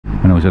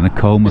And I was in a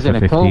coma for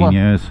 15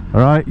 years.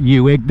 Alright,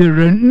 you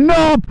ignorant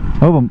knob!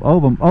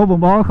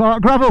 Over, I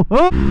can't gravel!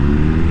 Oh.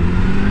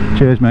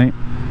 Cheers, mate.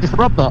 Just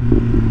robbed that.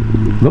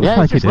 Looks yeah,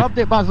 like he's just robbed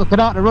it, Baz, looking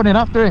out, they're running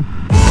after him.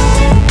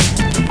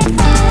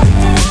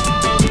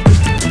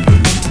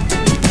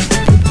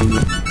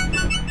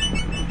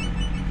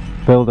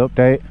 Build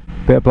update,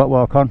 bit of block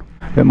walk on,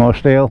 bit more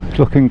steel, it's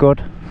looking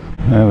good.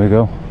 There we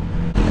go.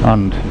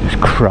 And this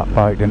crap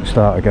bike didn't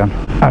start again.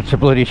 Had to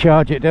bloody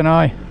charge it, didn't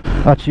I?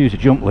 Had to use the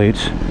jump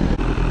leads.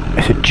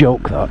 It's a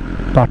joke that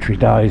battery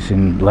dies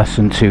in less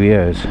than 2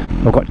 years.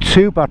 I've got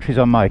 2 batteries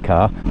on my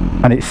car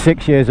and it's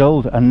 6 years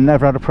old and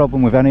never had a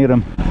problem with any of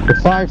them. They're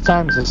 5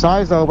 times the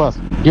size though, Baz.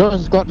 Yours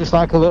has got just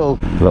like a little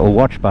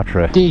watch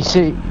battery.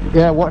 DC,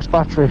 yeah, watch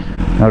battery.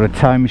 Now the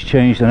time's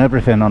changed and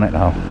everything on it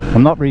now.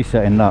 I'm not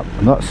resetting that.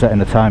 I'm not setting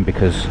the time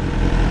because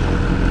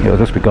it'll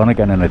just be gone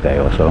again in a day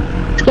or so.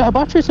 Just get a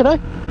battery today.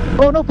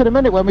 Run up in a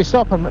minute when we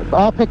stop and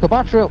I'll pick a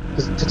battery up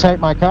to take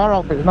my car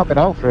out, but it's not been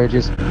out for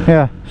ages.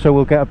 Yeah, so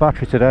we'll get a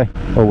battery today,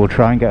 or we'll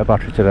try and get a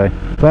battery today.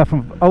 They're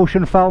from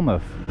Ocean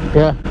Falmouth.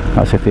 Yeah.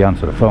 That's if they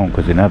answer the phone,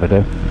 because they never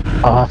do.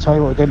 Oh, I'll tell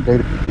you what we didn't do.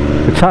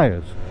 The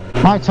tyres?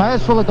 My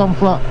tyres full of gone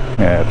flat.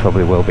 Yeah, it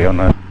probably will be on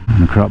a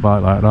crap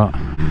bike like that.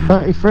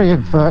 33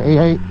 and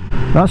 38.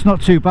 That's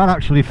not too bad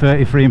actually,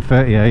 33 and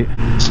 38.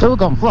 Still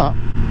gone flat.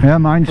 Yeah,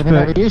 mine's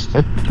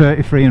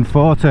 33 and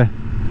 40.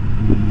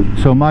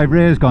 So my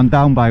rear's gone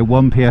down by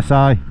 1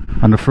 psi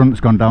and the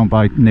front's gone down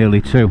by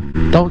nearly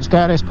 2. Don't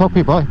scare this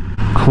puppy, boy.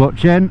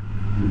 Clutch in.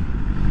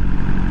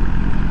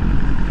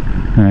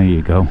 There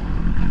you go.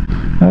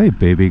 Hey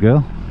baby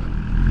girl.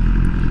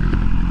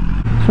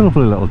 It's a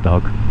lovely little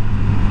dog.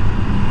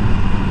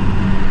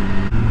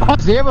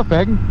 That's the other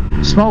thing.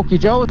 Smokey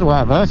Joe's or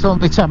whatever, it's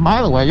only 10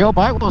 mile away. Your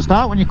bike will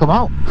start when you come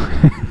out.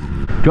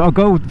 Do you want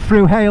to go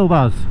through Hale,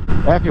 Baz?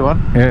 Yeah, if you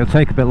want. Yeah, it'll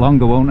take a bit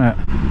longer, won't it?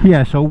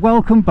 Yeah, so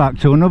welcome back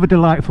to another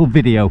delightful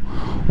video.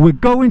 We're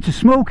going to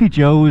Smokey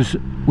Joe's.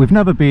 We've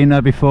never been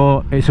there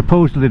before. It's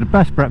supposedly the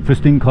best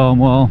breakfast in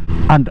Cornwall.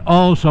 And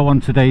also on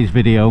today's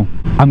video,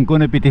 we're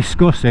going to be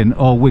discussing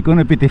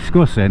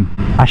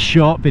a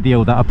short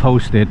video that I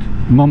posted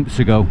months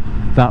ago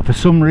that for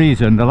some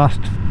reason the last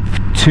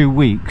 2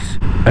 weeks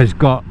has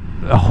got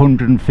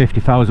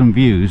 150,000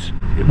 views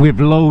with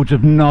loads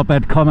of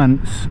knobhead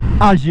comments,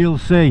 as you'll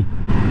see.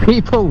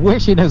 People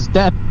wishing us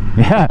dead.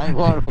 Yeah.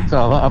 What's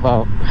all that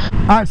about?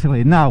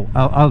 Actually, now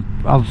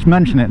I'll just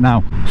mention it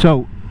now.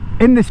 So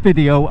in this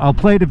video, I'll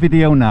play the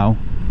video now.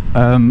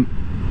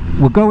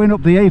 We're going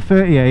up the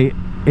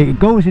A38. It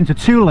goes into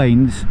 2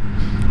 lanes.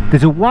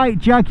 There's a white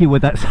Jaguar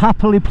that's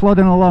happily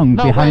plodding along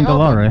behind the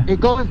lorry. It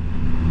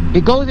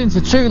goes into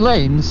 2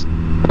 lanes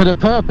for the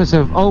purpose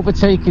of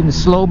overtaking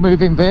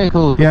slow-moving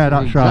vehicles. Yeah,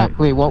 that's right.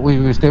 Exactly what we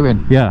was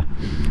doing. Yeah.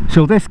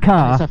 So this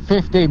car... It's a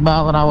 15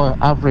 mile an hour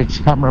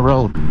average camera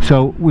road.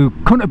 So we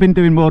couldn't have been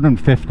doing more than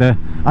 50,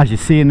 as you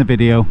see in the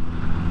video.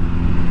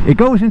 It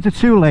goes into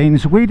 2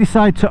 lanes. We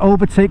decide to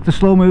overtake the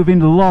slow-moving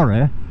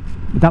lorry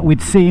that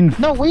we'd seen.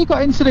 No, we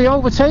got into the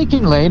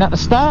overtaking lane at the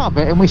start of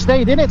it and we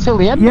stayed in it till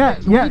the end of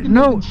it. So we didn't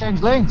even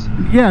change lanes.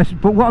 Yes,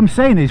 but what I'm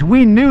saying is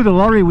we knew the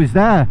lorry was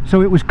there,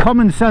 so it was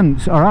common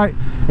sense, alright?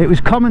 It was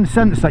common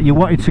sense that you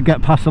wanted to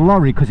get past the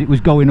lorry because it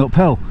was going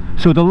uphill.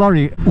 So the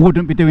lorry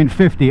wouldn't be doing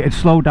 50, it'd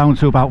slow down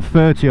to about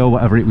 30 or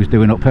whatever it was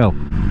doing uphill.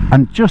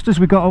 And just as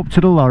we got up to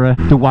the lorry,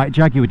 the white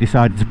Jaguar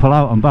decided to pull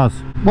out on Baz.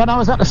 When I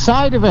was at the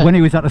side of it. When he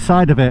was at the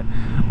side of it.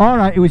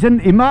 Alright,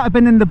 it might have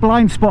been in the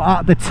blind spot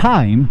at the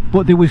time,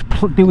 but there was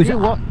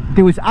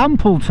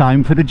ample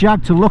time for the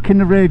Jag to look in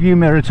the rear view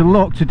mirror,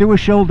 to do a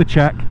shoulder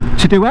check,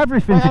 to do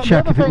everything to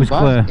check if it was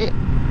clear.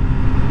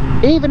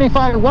 Even if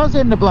I was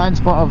in the blind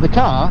spot of the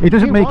car, it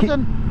doesn't make it.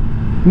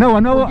 No, I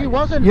know. Well, you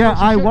wasn't. Yeah,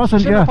 so I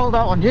wasn't. Yeah, pulled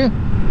out on you.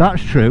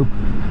 That's true.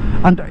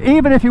 And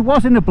even if he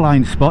was in the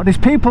blind spot, there's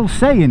people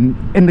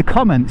saying in the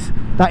comments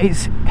that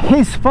it's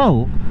his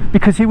fault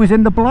because he was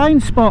in the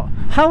blind spot.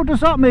 How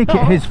does that make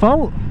it his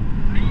fault?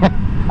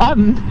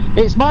 And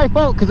it's my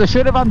fault because I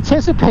should have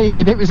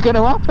anticipated it was going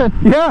to happen.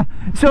 Yeah.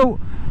 So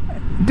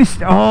this,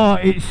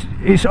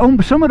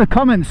 some of the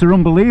comments are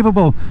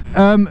unbelievable.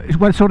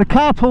 So the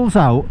car pulls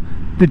out.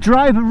 The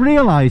driver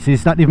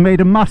realises that they've made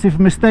a massive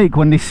mistake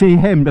when they see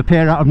him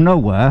appear out of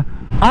nowhere.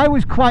 I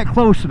was quite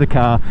close to the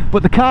car,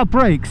 but the car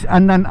brakes,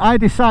 and then I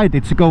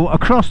decided to go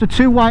across the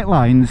 2 white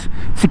lines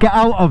to get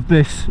out of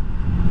this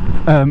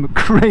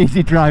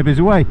crazy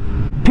driver's way.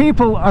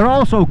 People are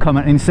also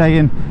commenting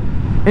saying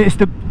it's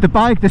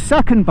the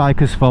second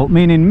biker's fault,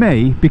 meaning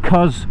me,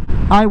 because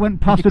I went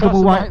past the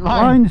double white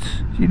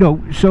lines. You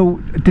know,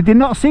 so did they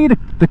not see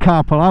the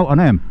car pull out on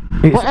him?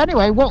 Well,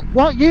 anyway,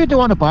 what you do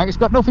on a bike, it's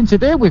got nothing to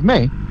do with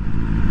me.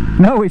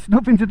 No, it's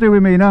nothing to do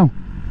with me, no.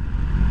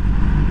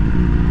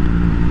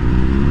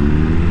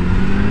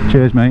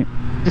 Cheers, mate.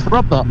 Just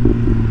robbed that.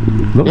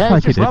 Looks yeah,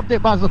 like just robbed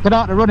it, Baz. Looking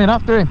out, they're running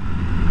after him.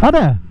 Are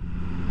they?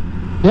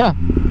 Yeah.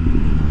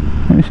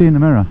 Let me see in the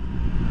mirror.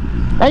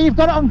 Hey, you've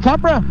got it on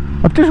camera.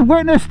 I've just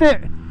witnessed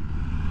it.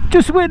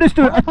 Just witnessed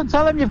it. I can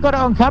tell him you've got it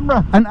on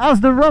camera. And as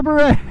the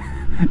robbery,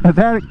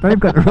 they've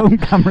got their own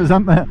cameras,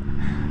 haven't they?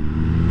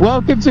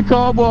 Welcome to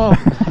Cornwall.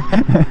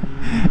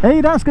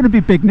 Hey, that's going to be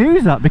big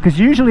news, that, because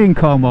usually in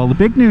Cornwall the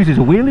big news is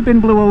a wheelie bin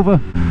blew over.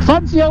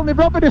 Fancy only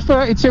robbing a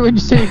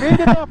 32-inch TV,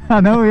 you know? I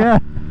know, yeah.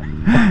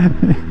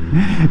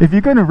 If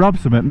you're going to rob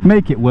something,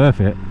 make it worth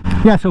it.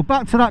 Yeah, so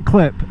back to that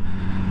clip.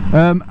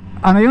 And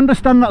I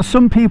understand that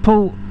some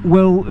people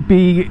will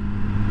be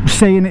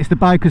saying it's the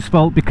biker's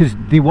fault because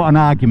they want an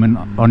argument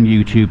on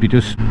YouTube.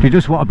 They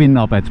just want to be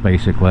knobheads,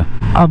 basically.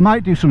 I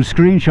might do some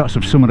screenshots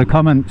of some of the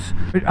comments.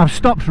 I've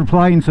stopped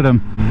replying to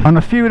them. On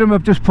a few of them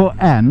I've just put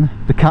N,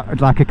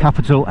 like a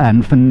capital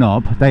N for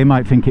knob. They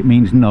might think it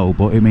means no,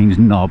 but it means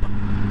knob.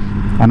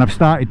 And I've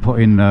started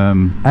putting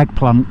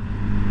eggplant,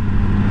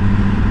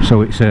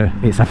 so it's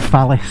a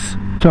phallus.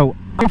 So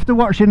after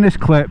watching this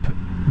clip,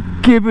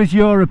 give us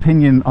your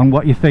opinion on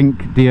what you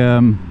think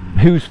the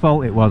whose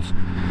fault it was.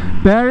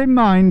 Bear in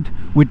mind,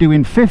 we're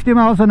doing 50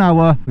 miles an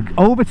hour,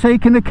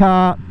 overtaking the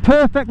car,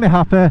 perfectly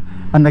happy,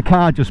 and the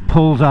car just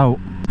pulls out.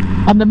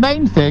 And the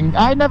main thing,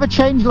 I never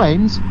changed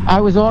lanes.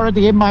 I was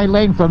already in my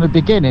lane from the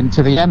beginning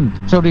to the end.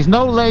 So there's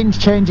no lanes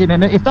changing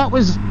in it. If that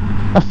was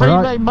a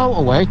three-lane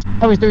motorway,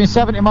 I was doing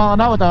 70 mile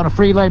an hour down a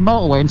three-lane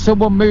motorway, and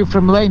someone moved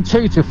from lane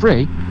 2 to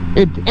 3,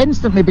 it'd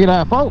instantly be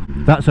their fault.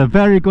 That's a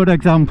very good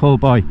example,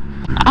 boy.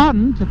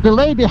 And the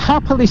lady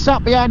happily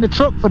sat behind the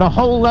truck for the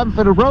whole length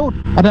of the road,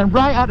 and then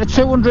right at the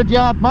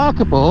 200-yard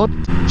marker board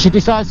she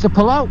decides to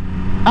pull out.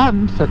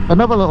 And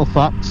another little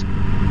fact,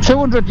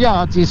 200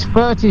 yards is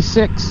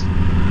 36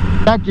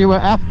 regular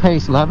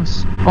F-pace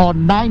lengths or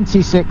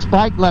 96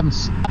 bike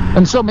lengths,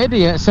 and some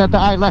idiot said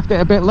that I left it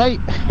a bit late.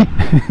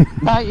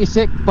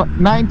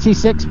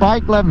 96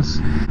 bike lengths.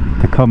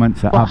 The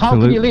comments are absolute. How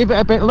can you leave it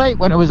a bit late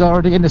when it was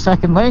already in the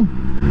second lane?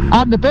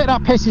 And the bit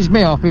that pisses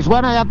me off is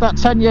when I had that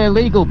 10-year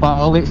legal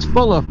battle, it's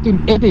full of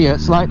fucking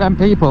idiots like them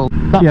people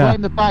that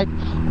blame the bike.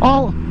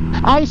 Oh,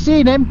 I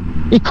seen him.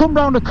 He come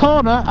round the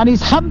corner and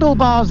his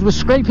handlebars were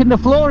scraping the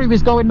floor. He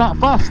was going that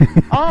fast.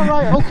 All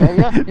right, okay,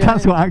 yeah.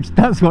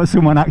 That's what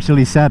someone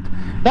actually said.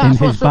 That's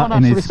what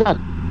someone actually said.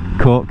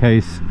 Court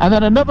case. And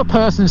then another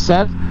person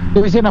said it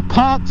was in a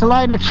parked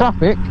line of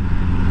traffic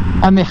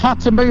and they had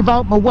to move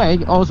out my way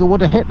or they would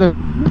have hit the...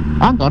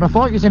 Hang on, I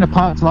thought he was in a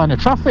parked line of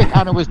traffic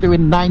and I was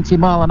doing 90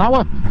 mile an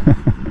hour.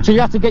 So you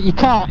have to get your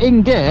car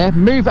in gear,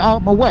 move it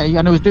out my way,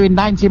 and I was doing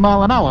 90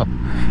 mile an hour.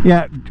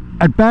 Yeah,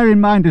 and bear in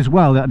mind as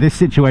well that this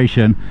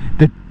situation,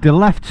 the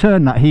left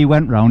turn that he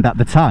went round at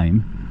the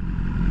time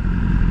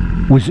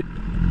was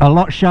a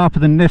lot sharper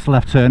than this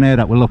left turn here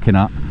that we're looking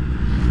at.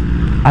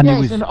 And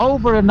yeah, it's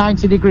over a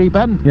 90-degree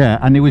bend. Yeah,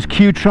 and there was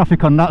queued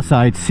traffic on that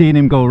side, seeing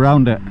him go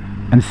around it,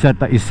 and said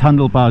that his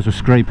handlebars were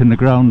scraping the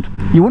ground.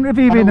 You wouldn't have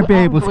even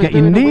been able to get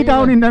your knee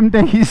down in them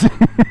days.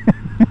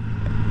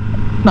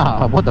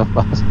 Nah, what the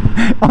fuck?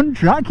 On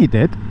track you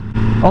did.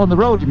 On the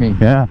road, you mean?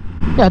 Yeah.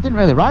 Yeah, I didn't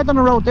really ride on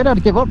the road, did I?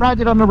 I'd give up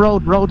riding on the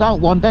road, rode out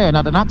one day and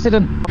had an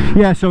accident.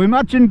 Yeah, so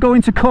imagine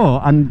going to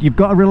court and you've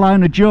got to rely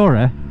on a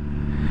jury,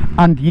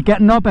 and you get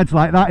knobheads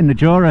like that in the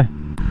jury.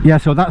 Yeah,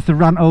 so that's the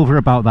rant over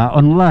about that,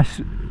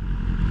 unless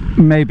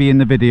maybe in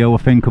the video we'll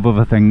think of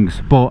other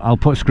things, but I'll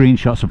put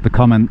screenshots of the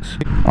comments.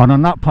 And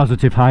on that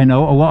positive high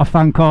note, I want to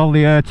thank all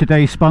the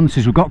today's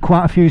sponsors. We've got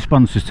quite a few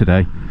sponsors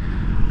today.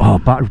 Oh,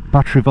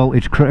 battery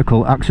voltage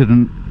critical,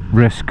 accident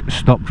risk,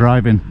 stop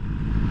driving.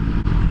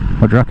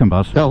 What do you reckon,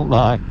 Baz? Don't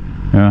lie.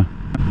 Yeah.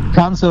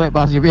 Cancel it,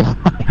 Baz, you'll be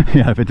alright.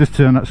 Yeah, if I just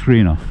turn that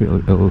screen off,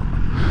 it'll...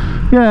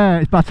 Yeah,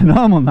 it's back to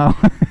normal now.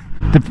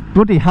 The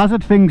bloody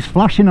hazard thing's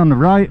flashing on the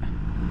right.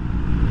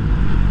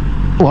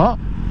 What?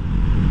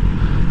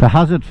 The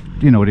hazard,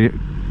 you know,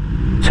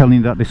 telling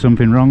you that there's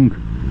something wrong.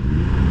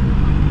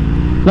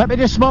 Let me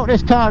just smoke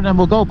this car and then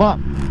we'll go back.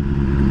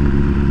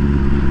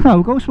 No,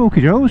 we'll go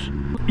Smoky Joe's.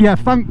 Yeah,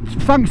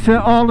 thanks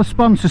to all the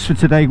sponsors for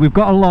today. We've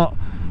got a lot,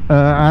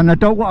 and I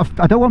don't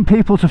want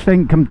people to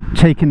think I'm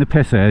taking the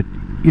piss here.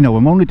 You know,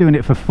 I'm only doing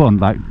it for fun,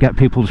 like get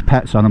people's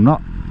pets on.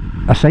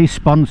 I say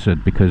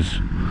sponsored because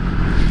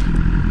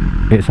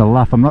it's a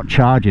laugh. I'm not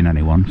charging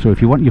anyone. So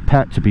if you want your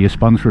pet to be a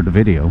sponsor of the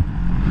video,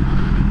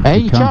 hey,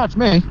 you charge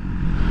me.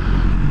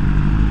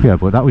 Yeah,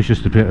 but that was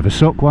just a bit of a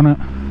suck, wasn't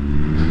it?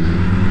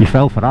 You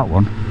fell for that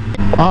one.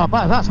 Oh,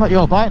 but that's not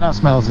your bike that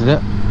smells, is it?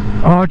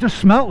 Oh, I just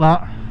smelt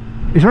that.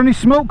 Is there any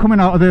smoke coming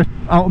out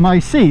of my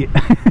seat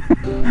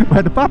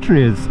where the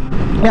battery is?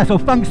 Yeah, so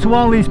thanks to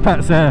all these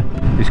pets there.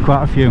 There's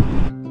quite a few.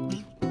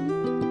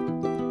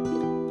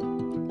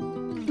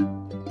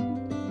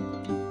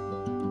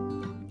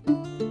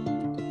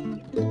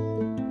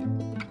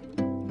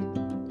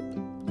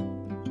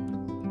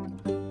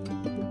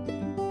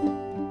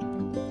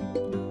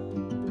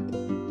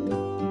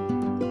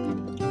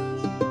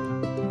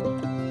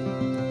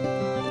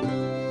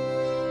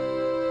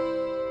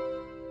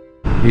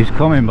 He's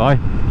coming, boy.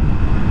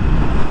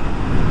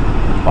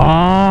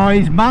 Oh,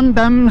 he's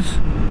mandems.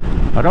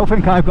 I don't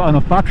think I've got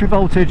enough battery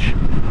voltage.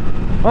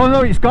 Oh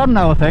no, it's gone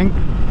now, I think.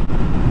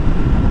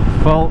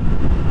 Fault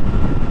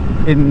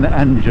in the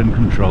engine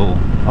control.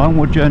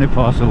 Onward journey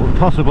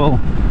possible.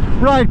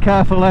 Ride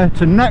carefully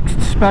to next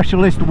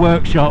specialist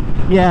workshop.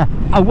 Yeah,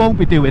 I won't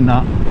be doing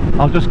that.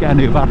 I'll just get a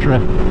new battery.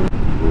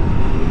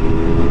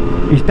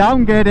 He's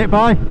downgeared it,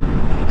 boy.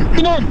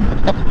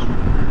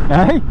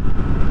 Hey?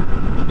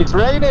 It's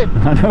raining.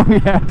 I know,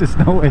 yeah, I just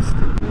noticed.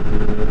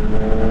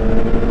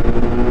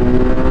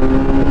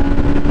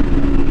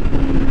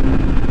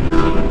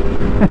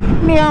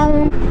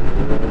 Meow.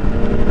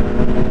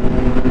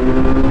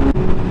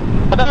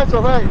 That's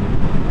alright.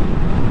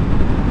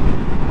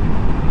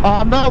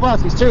 Oh no,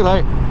 boss, it's too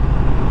late.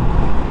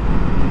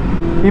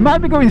 He might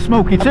be going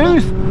smoky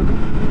twos.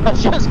 I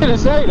was just going to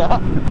say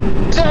that.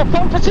 Is it a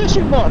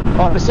competition one?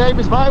 Or the same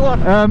as my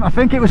one? I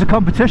think it was a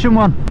competition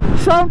one.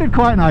 Sounded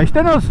quite nice,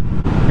 didn't it?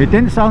 It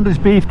didn't sound as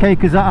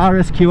beefcake as that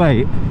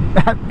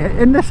RSQ8.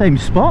 In the same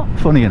spot,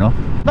 funny enough.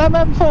 Them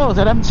M4s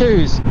and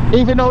M2s,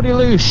 even though they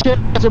lose shit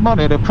of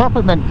money, they're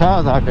proper mint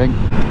cars, I think.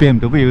 It's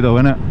BMW though,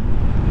 innit?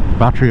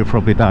 Battery will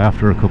probably die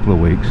after a couple of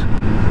weeks.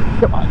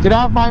 Did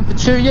I have mine for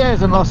 2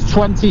 years and lost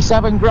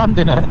 27 grand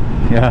in it?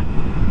 Yeah.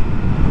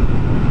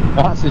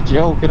 That's a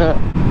joke, isn't it?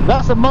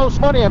 That's the most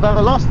money I've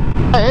ever lost.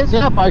 It is,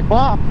 yeah, by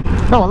far.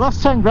 No, I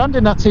lost 10 grand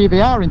in that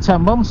TVR in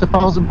 10 months,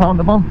 £1,000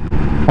 a month.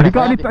 Have you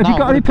got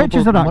any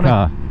pictures of that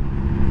car?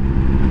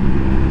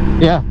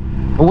 Yeah,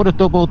 I would have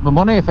doubled my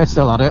money if I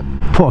still had it.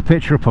 Put a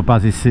picture up of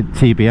Baz's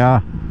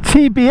TBR.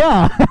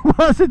 TBR?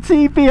 What's a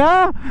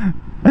TBR?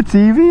 A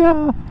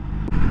TBR?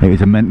 It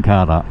was a mint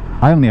car, that.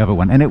 I only ever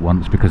went in it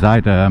once because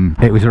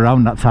it was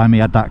around that time he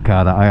had that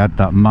car that I had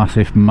that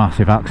massive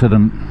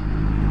accident.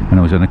 And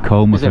I was in a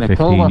coma for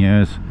 15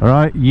 years.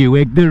 Alright, you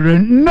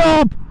ignorant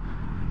knob!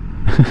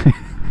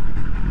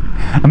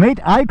 I made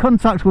eye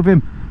contact with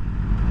him.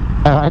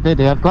 Oh, I did,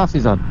 he had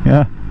glasses on.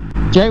 Yeah.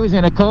 Jay was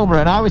in a coma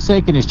and I was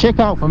taking his chick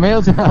out for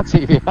meals in that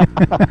TV.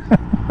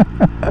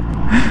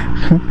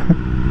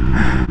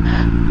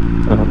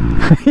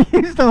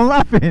 You're still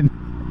laughing?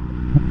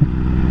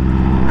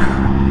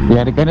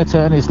 Yeah, they're going to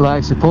turn his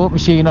life support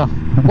machine off.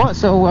 What,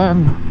 so, are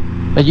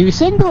you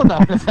single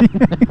now?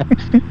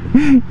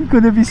 You're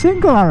going to be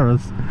single,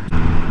 Harris.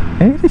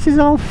 Hey, this is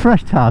all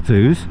fresh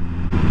tattoos.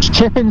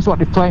 Chipping's what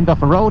they've claimed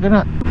off a road, isn't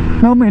it?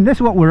 No, I mean, this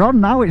is what we're on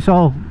now.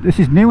 This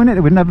is new,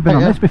 innit? We've never been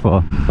on this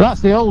before.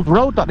 That's the old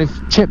road that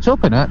they've chipped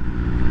up, innit?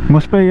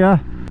 Must be, yeah.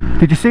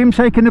 Did you see him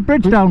taking the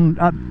bridge down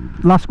at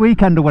last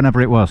weekend or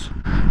whenever it was?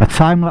 A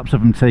time lapse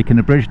of him taking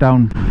the bridge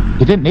down.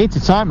 You didn't need to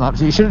time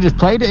lapse. You should have just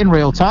played it in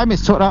real time.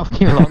 It's took that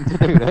fucking long to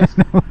do this.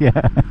 No,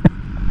 yeah.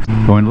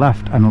 Going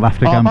left and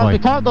left again, man, boy. We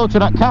can't go to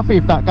that cafe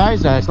if that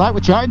guy's there. It's like we're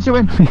chatting to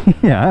him.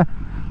 Yeah,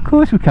 of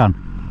course we can.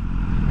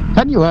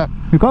 Can you?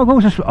 We've got to go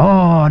to...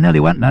 Oh, I nearly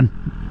went then.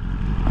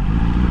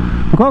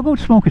 We've got to go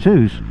to Smoky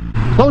Two's.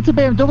 Go to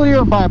BMW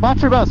and buy a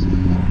battery, Baz.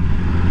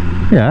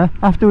 Yeah,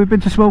 after we've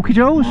been to Smoky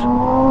Joe's.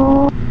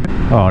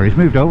 Oh, he's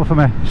moved over for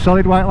me.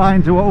 Solid white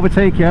lines, I won't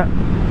overtake you.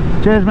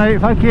 Cheers, mate,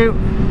 thank you.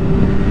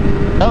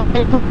 No,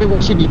 people be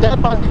wishing you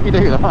dead, Baz, if you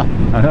do that.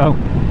 I know.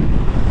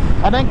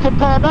 And then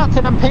compare that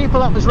to them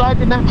people that was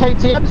riding them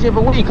KTMs the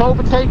other week,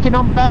 overtaking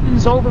on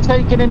bends,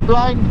 overtaking in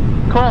blind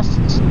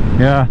crests.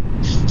 Yeah.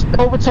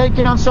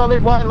 Overtaking on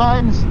solid white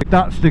lines.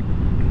 That's the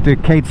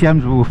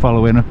KTMs we were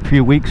following a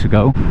few weeks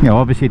ago. You know,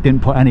 obviously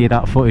didn't put any of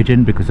that footage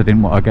in because I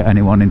didn't want to get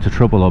anyone into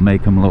trouble or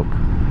make them look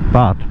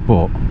bad,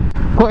 but...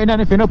 Putting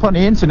anything up on the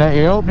internet,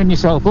 you're opening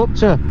yourself up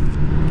to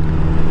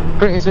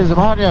criticism,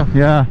 aren't you?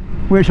 Yeah,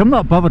 which I'm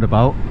not bothered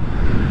about.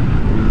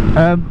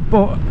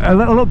 But a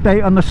little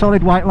update on the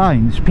solid white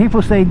lines.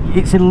 People say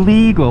it's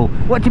illegal.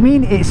 What do you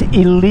mean it's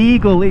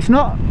illegal? It's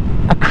not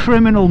a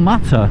criminal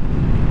matter.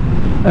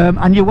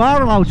 And you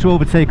are allowed to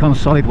overtake on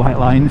solid white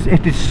lines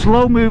if there's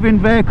slow moving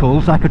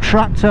vehicles like a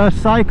tractor,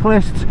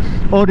 cyclists,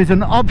 or there's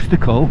an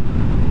obstacle,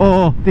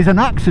 or there's an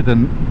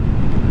accident,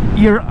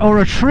 or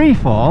a tree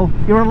fall.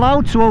 You're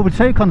allowed to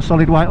overtake on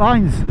solid white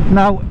lines.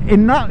 Now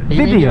in that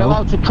video, you're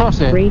allowed to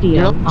cross it. Radio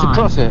you're allowed to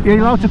cross it. You're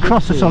allowed to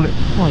cross the solid.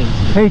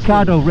 Hey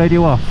Cardo,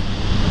 radio off.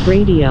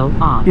 Radio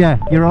off. Yeah,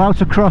 you're allowed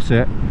to cross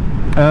it.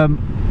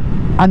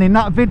 And in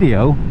that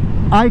video,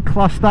 I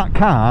classed that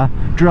car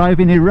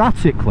driving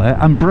erratically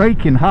and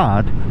braking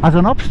hard as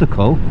an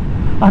obstacle,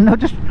 and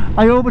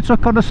I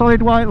overtook on the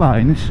solid white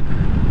lines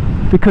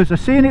because I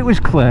seen it was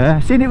clear, I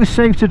seen it was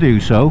safe to do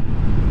so,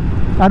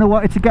 and I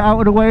wanted to get out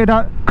of the way of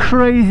that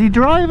crazy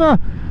driver.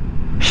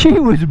 She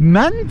was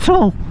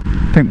mental.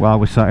 I think while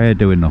we're sat here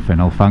doing nothing,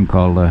 I'll thank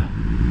all the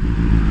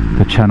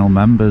channel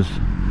members.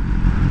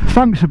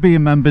 Thanks for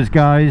being members,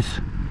 guys.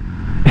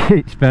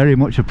 It's very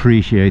much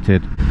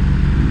appreciated.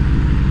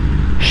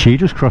 She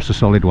just crossed the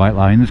solid white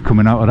lines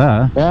coming out of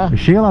there. Yeah. Is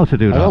she allowed to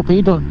do that? I hope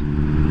he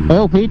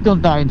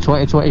don't die in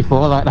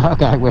 2024 like that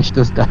guy wished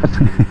us dead.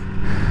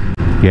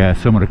 Yeah,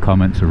 some of the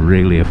comments are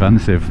really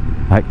offensive,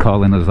 like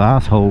calling us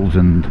assholes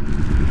and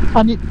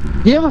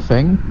the other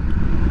thing,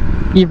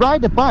 you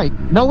ride a bike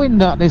knowing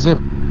that there's a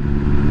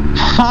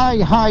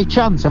high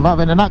chance of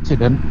having an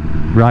accident.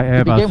 Right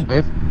here, to begin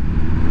with.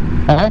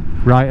 Eh?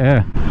 Right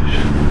here.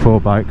 4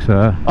 bikes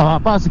there. Oh,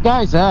 Baz, the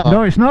guy's there.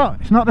 No, it's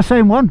not. It's not the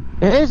same one.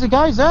 It is, the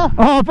guy's there.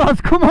 Oh,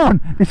 Baz, come on.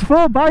 There's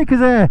 4 bikers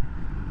here.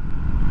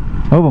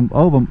 Over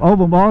them,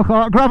 all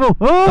gravel.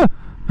 Oh!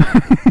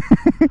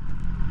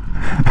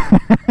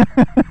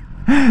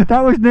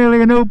 That was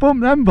nearly a no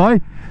bump then,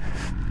 boy.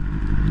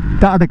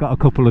 That'd have got a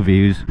couple of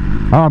views.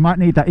 Oh, I might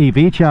need that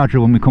EV charger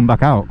when we come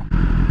back out.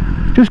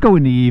 Just go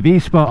in the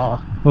EV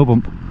spot. Oh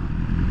bump.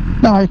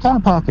 No, you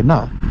can't park in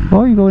that.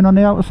 Oh, you're going on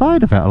the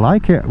outside of it. I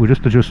like it. We'll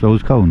just adjust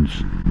those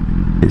cones.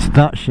 It's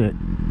that shit.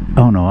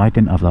 Oh no, I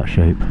didn't have that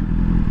shape.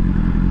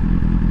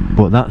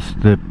 But that's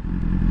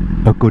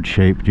a good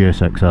shape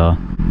GSXR.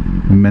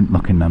 Mint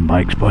looking them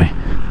bikes, boy.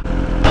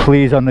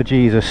 Please on the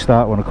Jesus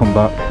start when I come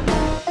back.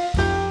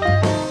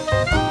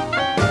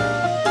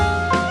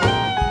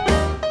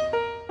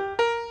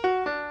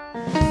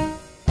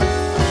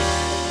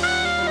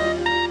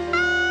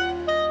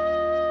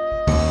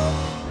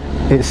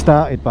 It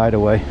started, by the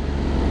way.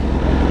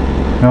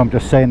 No, I'm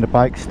just saying the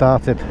bike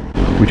started.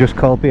 We just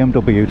called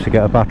BMW to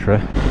get a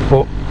battery,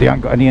 but they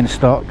haven't got any in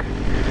stock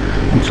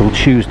until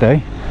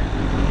Tuesday,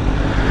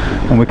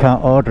 and we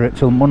can't order it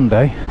till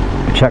Monday.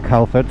 We check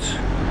Halfords,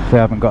 they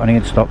haven't got any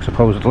in stock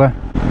supposedly.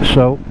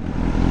 So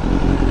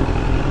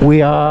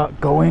we are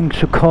going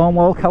to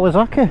Cornwall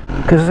Kawasaki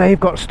because they've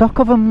got stock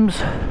of them.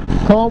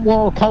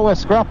 Cornwall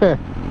Kawasaki.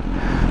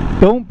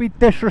 Don't be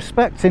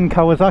disrespecting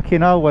Kawasaki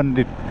now when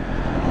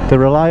they're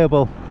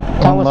reliable,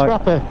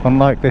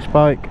 unlike this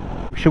bike.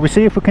 Should we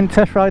see if we can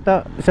test ride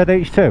that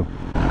ZH2?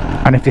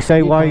 And if they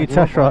say why you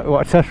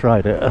want to test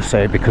ride it, I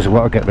say because I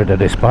want to get rid of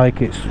this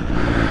bike. It's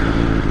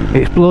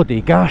bloody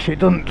gosh, it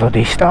doesn't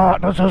bloody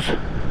start, does it?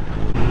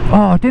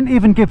 Oh, I didn't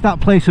even give that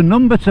place a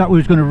number that we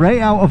was going to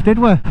rate out of, did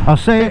we? I'll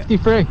say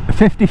 53.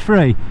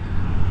 53.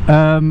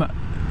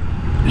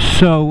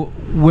 So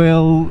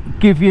we'll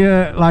give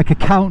you like a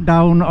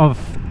countdown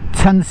of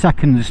 10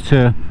 seconds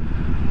to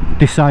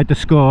decide the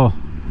score,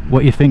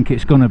 what you think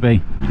it's going to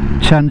be.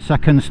 10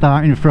 seconds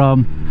starting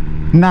from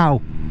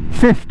now.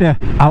 50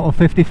 out of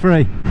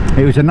 53.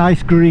 It was a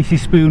nice greasy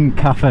spoon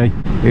cafe.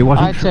 It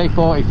wasn't. I'd say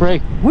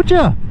 43. Would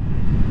you?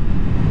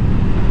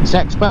 It's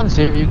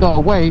expensive, you've got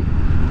to wait.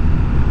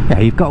 Yeah,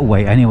 you've got to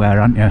wait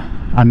anywhere, haven't you?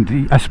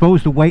 And I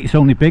suppose the wait's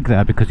only big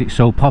there because it's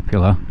so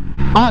popular.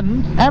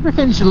 And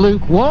everything's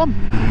lukewarm.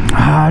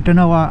 I don't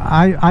know,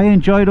 I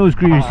enjoy those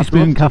greasy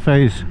spoon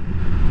cafes.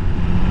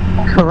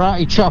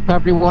 Karate chop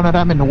every one of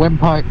them in the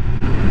windpipe.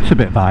 It's a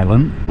bit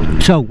violent.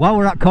 So while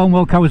we're at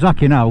Cornwall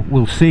Kawasaki now,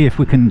 we'll see if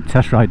we can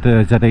test ride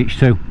the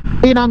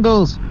ZH2. Bean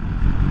angles.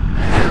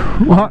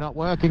 What? Not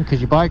working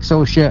because your bike's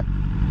so shit.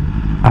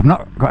 I've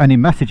not got any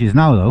messages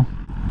now though.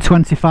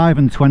 25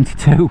 and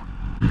 22.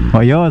 What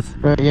are yours?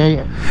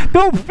 38.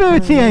 No,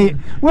 38!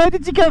 Where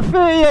did you get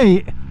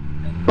 38?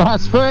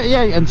 That's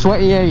 38 and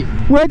 28.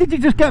 Where did you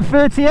just get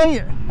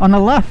 38? On the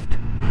left?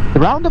 The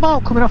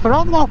roundabout, coming off the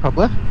roundabout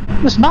probably.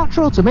 It's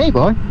natural to me,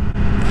 boy.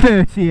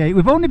 38.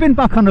 We've only been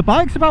back on the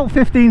bikes about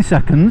 15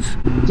 seconds.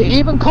 Is it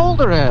even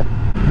colder here?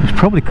 It's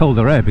probably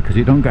colder here because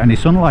it don't get any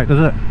sunlight, does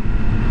it?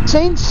 It's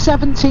in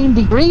 17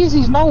 degrees,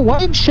 there's no way,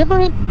 I'm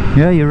shivering.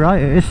 Yeah, you're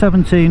right, it is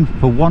 17.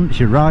 For once,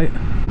 you're right.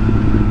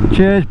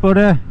 Cheers,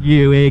 buddy,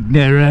 you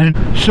ignorant.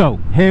 So,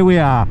 here we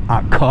are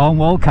at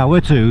Cornwall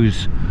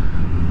Kawasaki.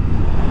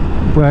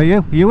 Where are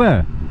you? You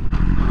were?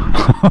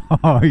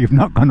 Oh, you've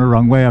not gone the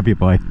wrong way, have you,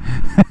 boy?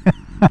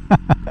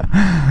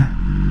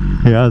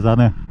 Yes,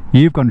 Anna.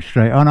 You've gone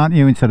straight on, aren't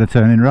you, instead of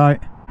turning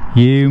right?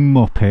 You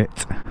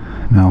muppet.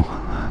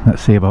 Now,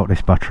 let's see about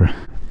this battery.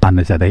 And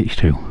the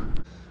ZH2.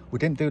 We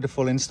didn't do the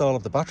full install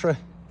of the battery.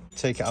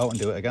 Take it out and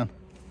do it again.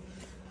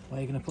 Where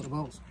are you going to put the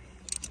bolts?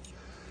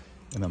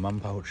 In my man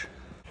pouch.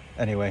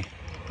 Anyway,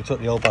 we took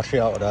the old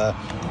battery out of there,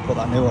 put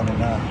that new one in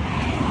there.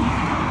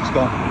 It's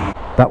gone.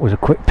 That was a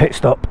quick pit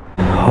stop.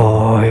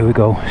 Oh, here we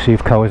go. See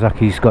if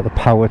Kawasaki's got the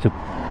power to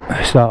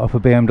start up a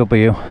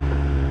BMW.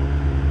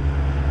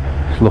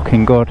 It's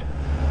looking good.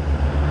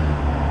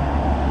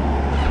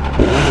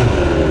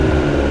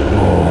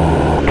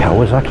 Oh,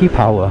 Kawasaki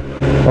power.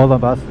 Hold on,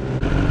 Baz.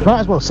 Might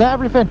as well set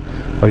everything.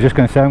 I was just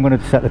going to say I'm going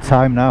to set the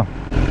time now.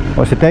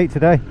 What's the date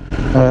today?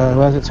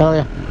 Where's it tell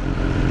you?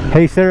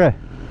 Hey Siri,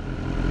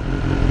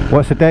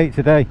 what's the date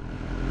today?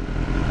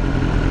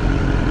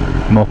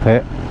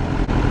 Muppet.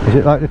 Is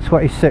it like the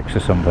 26th or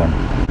something?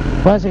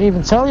 Where's it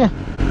even tell you?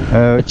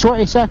 The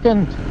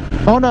 22nd.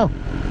 Oh no.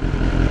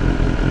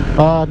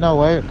 Oh no,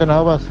 wait, don't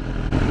know about.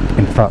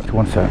 In fact,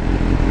 one sec.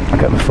 I'll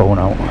get my phone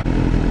out.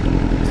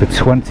 It's the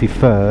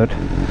 23rd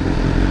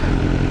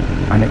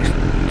and it's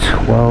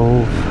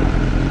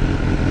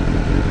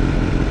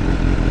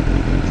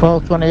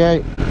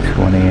 12:28.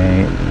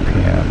 28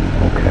 PM,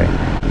 okay.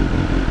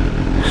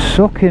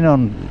 Sucking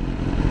on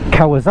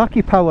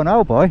Kawasaki power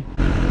now, boy.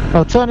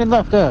 Oh, turning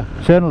left there.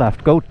 Turn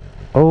left, go.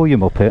 Oh, you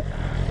muppet.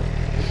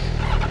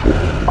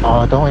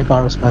 Oh, don't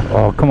embarrass me.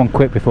 Oh, come on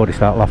quick before they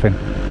start laughing.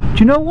 Do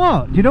you know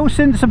what? Do you know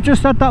since I've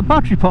just had that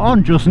battery put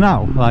on just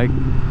now, like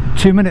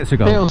 2 minutes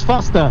ago? Feels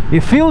faster.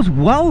 It feels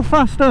well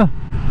faster.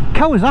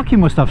 Kawasaki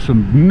must have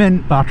some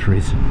mint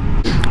batteries.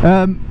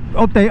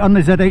 Update on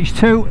the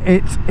ZH2,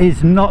 it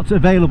is not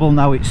available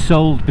now. It's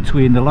sold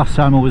between the last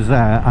time I was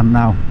there and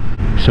now.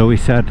 So he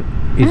said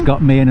he's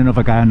got me and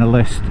another guy on the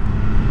list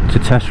to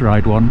test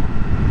ride one,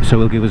 so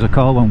he'll give us a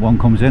call when one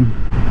comes in,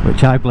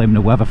 which I blame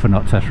the weather for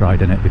not test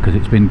riding it because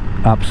it's been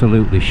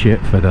absolutely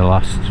shit for the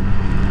last,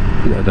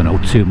 I don't know,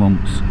 2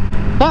 months.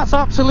 That's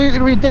absolutely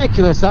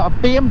ridiculous that a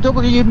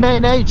BMW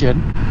main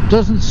agent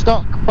doesn't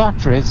stock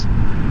batteries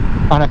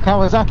and a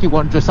Kawasaki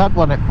one just had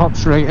one at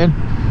Pops rating.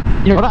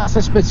 You know, that's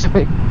a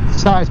specific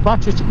size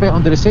battery to fit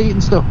under the seat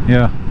and stuff.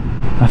 Yeah.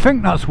 I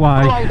think that's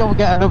why... I don't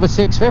get another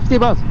 650,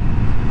 but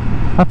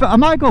I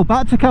might go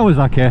back to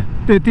Kawasaki.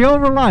 The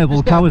old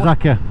reliable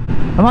Kawasaki.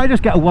 I might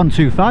just get a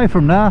 125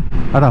 from there.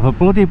 I'd have a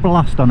bloody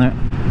blast on it.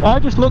 I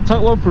just looked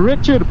at one for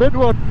Richard, a big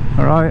one.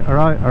 Alright.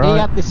 He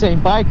had the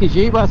same bike as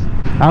you, was.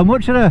 How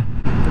much are they?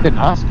 Didn't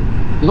ask.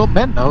 It looked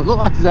bent though, it looked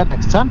like his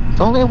ZX10.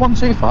 It's only a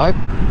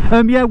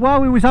 125. Yeah,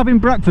 while we was having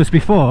breakfast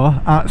before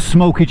at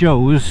Smoky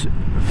Joe's,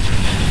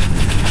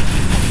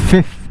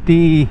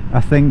 50,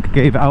 I think,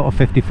 gave it out of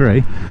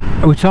 53.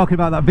 We were talking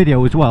about that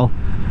video as well.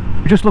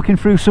 We're just looking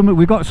through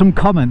we got some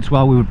comments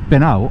while we've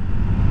been out,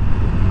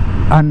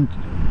 and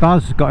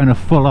Baz got in a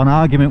full-on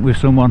argument with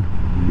someone.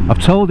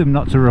 I've told him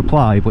not to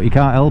reply, but he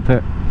can't help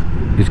it.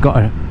 He's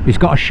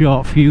got a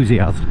short fuse, he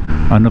has.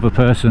 Another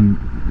person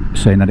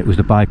saying that it was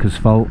the biker's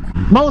fault.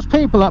 Most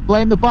people that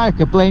blame the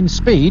biker blame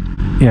speed.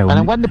 Yeah. And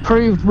then when they're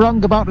proved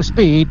wrong about the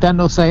speed, then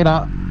they'll say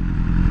that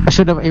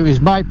it was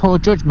my poor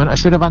judgment, I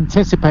should have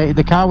anticipated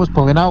the car was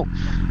pulling out.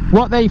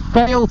 What they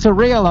fail to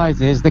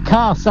realise is the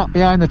car sat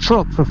behind the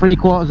truck for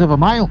 3/4 of a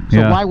mile.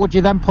 So why would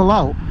you then pull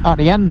out at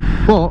the end?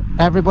 But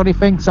everybody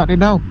thinks that they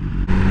know.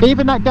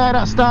 Even that guy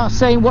that starts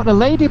saying what the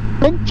lady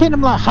thinking,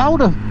 I'm like, how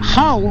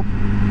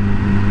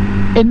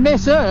in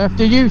this earth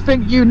do you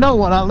think you know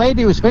what that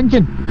lady was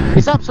thinking?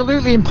 It's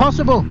absolutely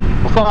impossible.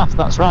 Fast,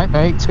 that's right,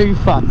 mate, too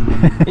fast.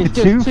 It's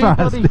just too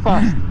bloody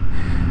fast.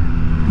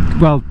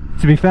 Well,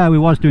 to be fair, we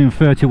was doing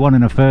 31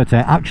 in a 30,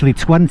 actually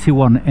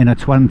 21 in a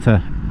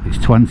 20. It's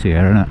 20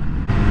 here, isn't it?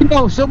 You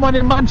know, someone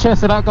in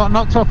Manchester that got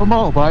knocked off a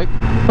motorbike,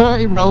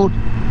 30 road,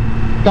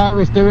 guy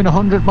was doing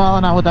 100 mile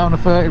an hour down a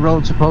 30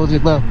 road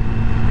supposedly.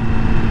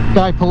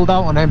 Guy pulled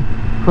out on him,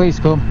 please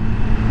come.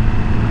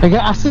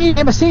 I seen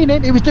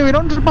him, he was doing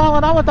 100 mile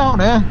an hour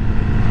down here.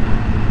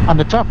 And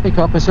the traffic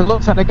officer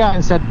looked at the guy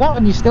and said, what,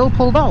 and you still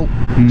pulled out?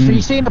 So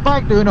you seen the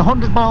bike doing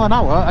 100 mile an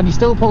hour and you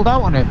still pulled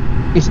out on it?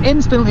 It's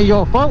instantly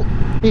your fault.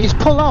 It's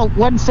pull out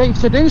when safe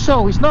to do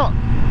so. It's not,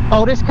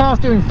 oh, this car's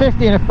doing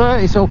 50 and a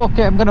 30, so fuck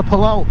it, I'm going to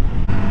pull out.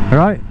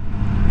 Right.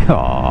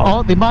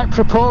 Or they might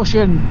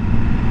proportion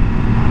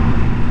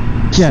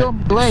some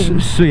blame.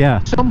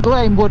 Some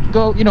blame would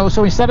go, you know,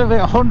 so instead of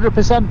it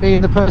 100%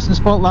 being the person's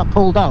fault that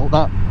pulled out,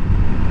 that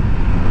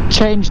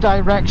changed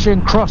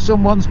direction, crossed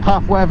someone's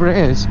path, whatever it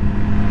is,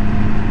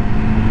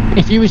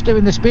 if you was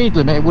doing the speed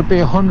limit, it would be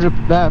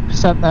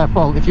 100% their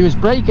fault. If you was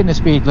breaking the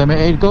speed limit,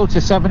 it'd go to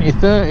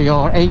 70-30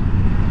 or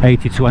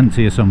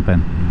 80-20 or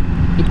something.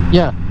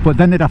 Yeah. But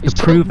then they'd have to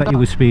prove that you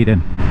were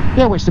speeding.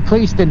 Yeah, which the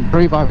police didn't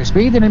prove I was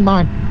speeding in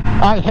mine.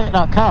 I hit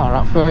that car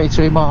at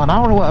 32 mile an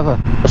hour or whatever.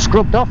 I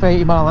scrubbed off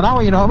 80 mile an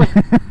hour, you know what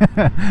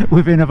I mean?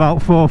 Within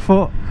about 4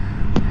 foot.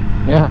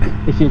 Yeah,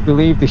 if you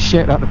believe the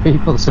shit that the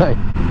people say.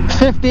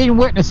 15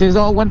 witnesses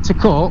all went to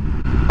court.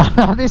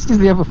 This is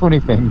the other funny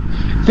thing.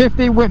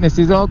 15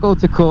 witnesses all go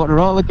to court. They're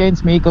all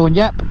against me, going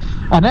yep.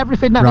 And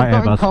everything that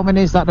they've got in common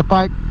is that the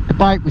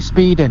bike was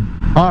speeding.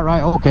 All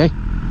right, okay.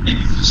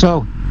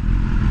 So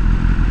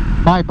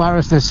my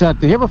barrister said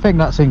the other thing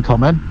that's in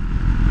common.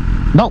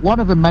 Not one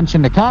of them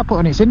mentioned the car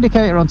putting its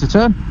indicator on to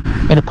turn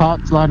in a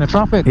parked line of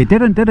traffic. It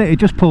didn't, did it? It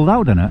just pulled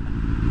out, didn't it?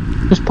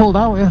 Just pulled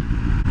out, yeah.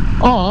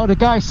 Or the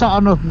guy sat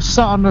on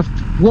the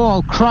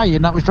wall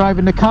crying that was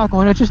driving the car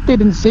going, I just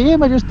didn't see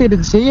him,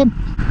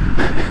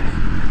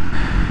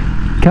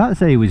 Can't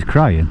say he was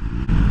crying.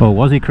 Or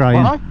was he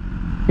crying? Well,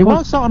 he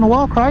was sat on the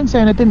wall crying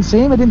saying I didn't see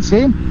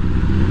him.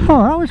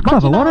 Oh, that was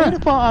clever, wasn't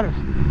it?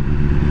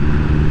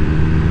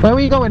 Where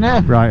were you going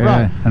there? Right.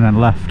 Yeah, and then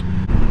left.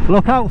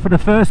 Look out for the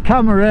first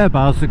camera here,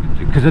 Baz,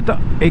 because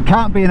it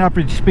can't be an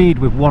average speed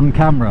with one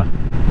camera.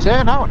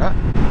 Turn out,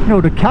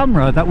 no, the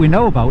camera that we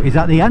know about is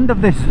at the end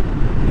of this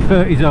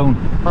 30 zone.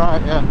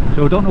 Right, yeah.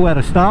 So I don't know where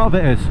the start of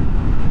it is,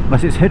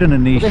 unless it's hidden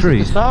in these trees. This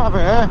is the start of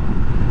it, yeah.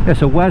 Yeah,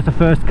 so where's the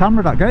first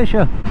camera that gets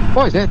you?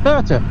 What is it,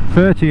 30?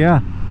 30,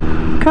 yeah.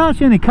 Can't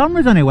see any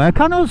cameras anywhere,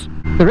 can us?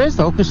 There is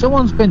though, because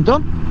someone's been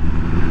done.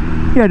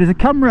 Yeah, there's a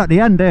camera at the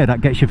end there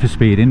that gets you for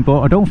speeding,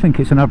 but I don't think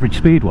it's an average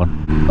speed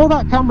one. Oh,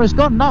 that camera's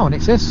gone now and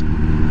it's this.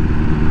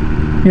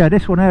 Yeah,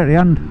 this one here at the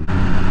end.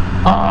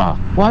 Ah,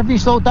 why have you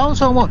slowed down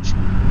so much?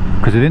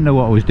 Because I didn't know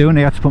what I was doing,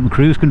 I had to put my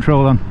cruise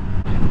control on.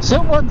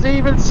 Someone's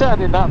even said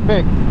in that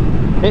thing,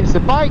 it's the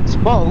bike's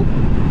fault,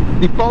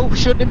 they both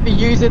shouldn't be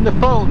using the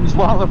phones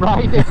while they're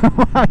riding.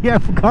 Yeah, I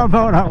forgot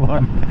about that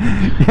one.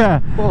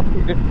 Yeah.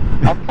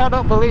 I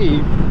cannot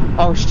believe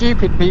how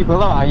stupid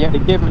people are, yet they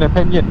give an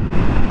opinion.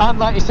 And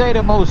like you say,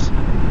 the most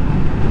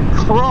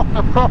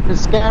proper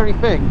scary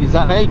thing is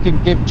that they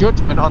can give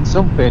judgment on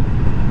something.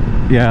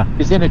 Yeah.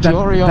 It's in a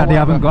jury or that they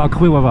haven't got a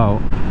clue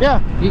about. Yeah,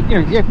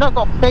 you've not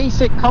got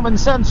basic common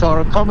sense or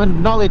a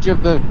common knowledge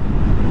of the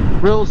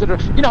rules that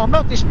are, you know, I'm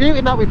not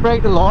disputing that we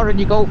break the law and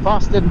you go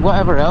fast and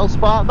whatever else,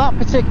 but at that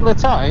particular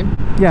time,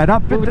 yeah,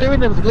 we were doing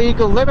the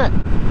legal limit.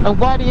 And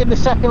why are you in the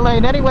second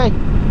lane anyway?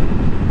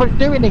 but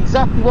doing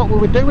exactly what we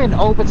were doing,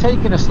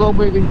 overtaking a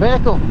slow-moving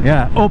vehicle.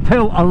 Yeah,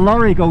 uphill, a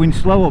lorry going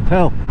slow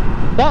uphill.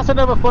 That's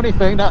another funny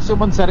thing that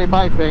someone said in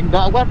my thing,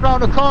 that I went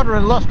round a corner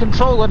and lost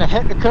control and I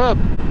hit the curb.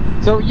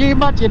 So you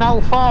imagine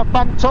how far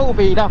banked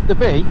over you'd have to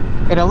be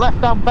in a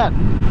left-hand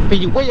bend for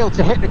your wheel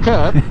to hit the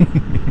curb.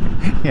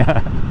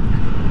 Yeah.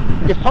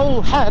 Your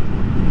whole head,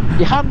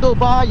 your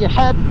handlebar, your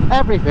head,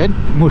 everything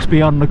Must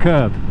be on the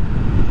curb.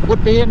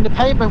 would be in the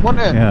pavement,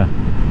 wouldn't it? Yeah.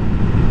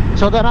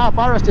 So then our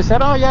barrister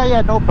said, oh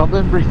yeah, no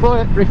problem,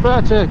 refer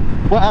to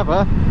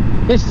whatever.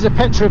 This is a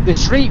picture of the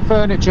street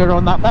furniture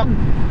on that bend.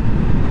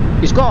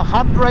 He's got a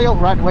handrail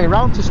right the way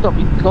around to stop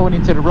you going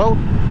into the road.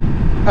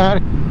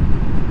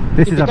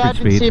 This is the guy average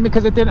didn't speed. see me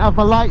because I didn't have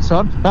my lights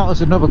on. That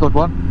was another good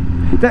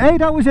one. Hey,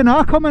 that was in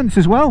our comments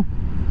as well.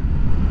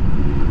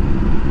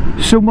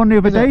 Someone the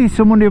other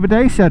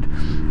day said,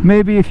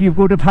 maybe if you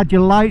would have had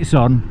your lights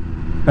on,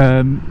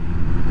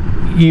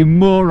 you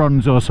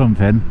morons or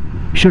something,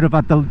 should have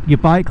had your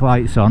bike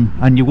lights on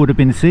and you would have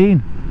been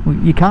seen. Well,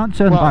 you can't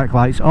turn bike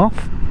lights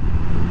off.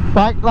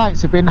 Bike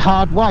lights have been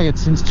hardwired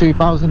since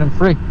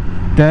 2003.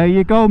 There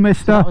you go,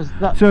 mister.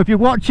 So if you're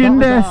watching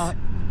this...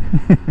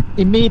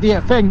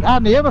 immediate thing.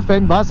 And the other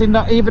thing was, in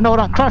that, even though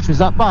that crash was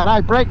that bad,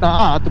 I braked that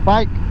hard, the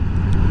bike,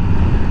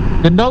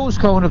 the nose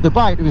cone of the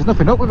bike, there was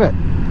nothing up with it.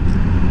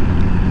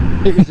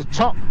 It was a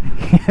top.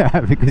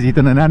 Yeah, because you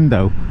done an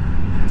endo.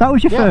 That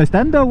was your first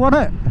endo,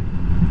 wasn't it?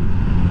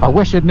 I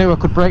wish I knew I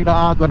could brake that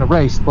hard when I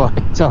raced, but I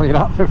can tell you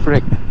that for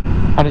free.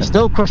 And it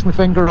still crushed my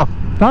finger off.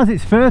 Baz,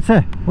 it's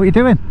 30. What are you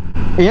doing?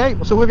 Yeah,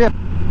 what's up with you?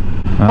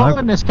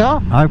 Following this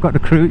car? I've got the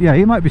cruise. Yeah,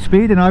 he might be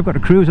speeding. I've got the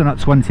cruise on at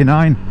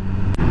 29.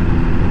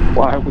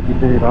 Why would you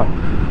do that?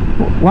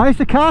 Why is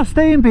the car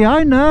staying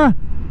behind there?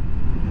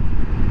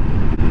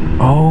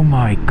 Oh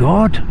my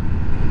god.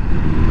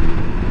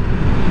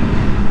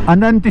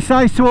 And then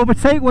decides to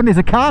overtake when there's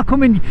a car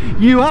coming.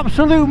 You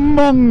absolute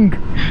mong.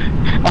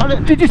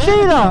 Did you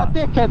see that?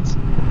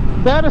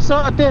 They're the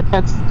sort of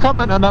dickheads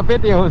comment on that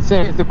video and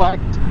say it's the bike.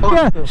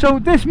 Yeah, so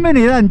this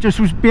Mini then just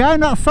was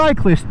behind that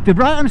cyclist. The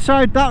right hand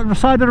side, that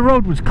side of the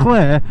road was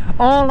clear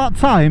all that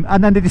time,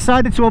 and then they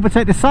decided to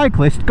overtake the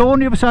cyclist, go on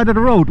the other side of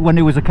the road when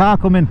there was a car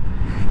coming.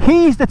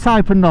 He's the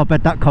type of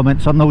knobhead that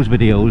comments on those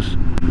videos.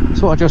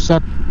 That's what I just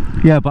said.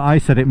 Yeah, but I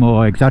said it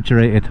more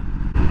exaggerated.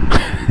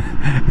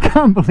 I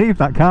can't believe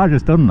that car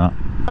just done that.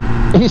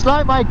 It's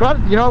like my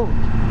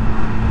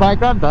my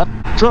granddad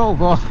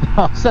drove,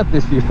 I've said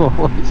this before,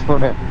 it's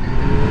funny.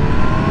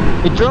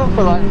 He drove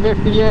for like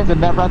 50 years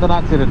and never had an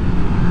accident.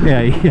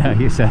 Yeah,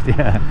 you said,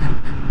 yeah.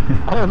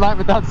 And like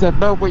my dad said,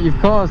 no, but you've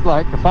caused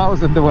like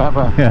 1,000 or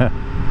whatever. Yeah.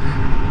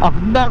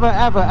 I've never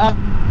ever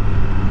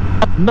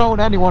known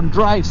anyone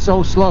drive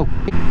so slow.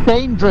 It's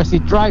dangerous, he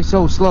drives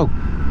so slow.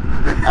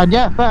 And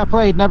yeah, fair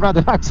play, he'd never had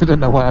an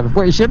accident or whatever,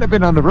 but he shouldn't have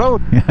been on the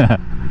road. Yeah.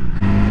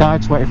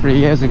 Died 23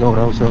 years ago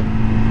though, so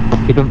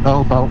he doesn't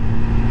know about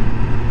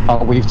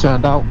how we've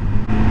turned out.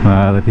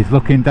 Well, if he's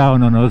looking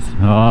down on us,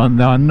 on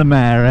the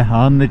Mary,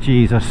 on the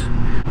Jesus.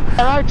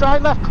 I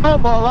left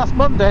Cornwall last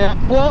Monday at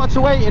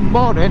 7:45 in the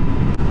morning,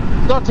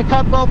 got to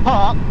Cornwall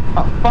Park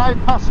at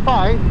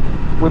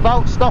 5:05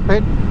 without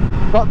stopping,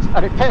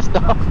 and it pissed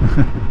off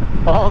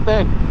all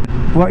day.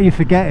 What you're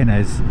forgetting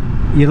is,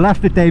 you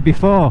left the day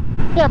before.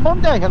 Yeah,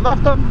 Monday, I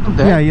left on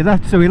Monday. Yeah, you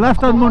left, so he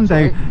left on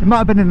Monday. It might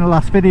have been in the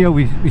last video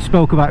we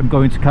spoke about him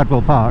going to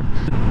Cornwall Park.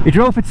 He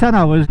drove for 10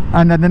 hours,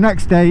 and then the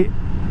next day,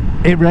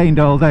 it rained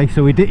all day,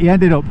 so he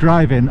ended up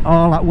driving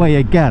all that way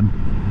again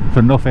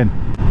for nothing.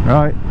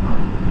 Right,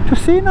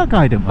 just seen that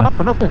guy, didn't we? Not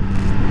for nothing.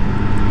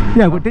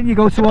 Yeah, but didn't you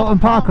go to Alton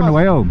Park on the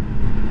way home?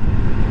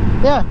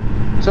 Yeah,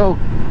 so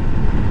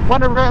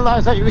when I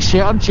realised that you was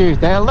shit on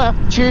Tuesday, I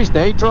left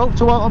Tuesday, drove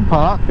to Alton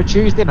Park for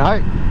Tuesday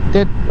night,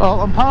 did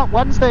Alton Park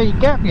Wednesday. You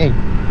get me?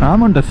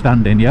 I'm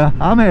understanding you,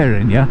 I'm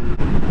hearing you.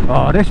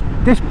 Oh,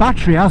 this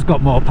battery has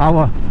got more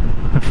power.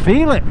 I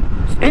feel it,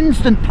 it's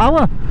instant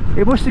power.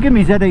 It must have given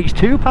me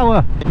ZH2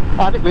 power.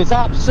 And it was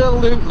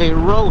absolutely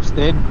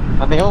roasting,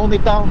 and the only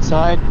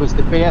downside was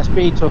the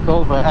BSB took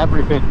over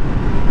everything.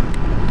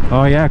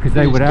 Oh yeah, because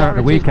they were out at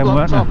the weekend,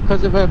 weren't they?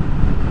 Because of the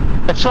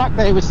track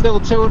day was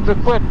still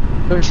 200 quid,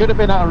 so it should have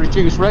been at a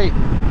reduced rate.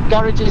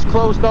 Garages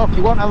closed off,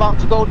 you weren't allowed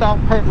to go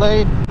down pit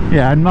lane.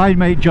 Yeah, and my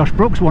mate Josh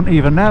Brooks wasn't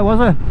even there, was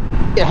he?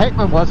 Peter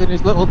Hickman was in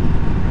his little...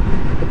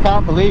 I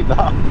can't believe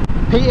that.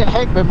 Peter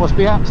Hickman must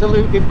be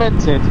absolutely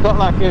minted. He's got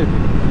like a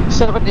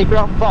 70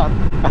 grand van,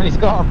 and he's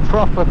got a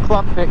proper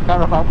clamp pit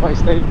caravan by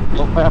stage.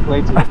 Fair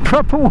play to him. A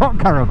proper what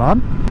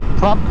caravan?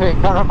 Clamp pit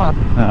caravan.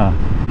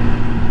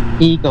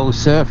 Ego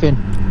surfing.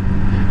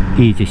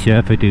 Easy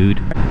surfer, dude.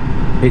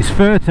 It's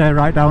 30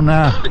 right down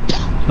there.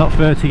 It's not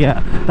 30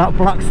 yet. That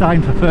black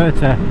sign for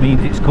 30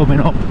 means it's coming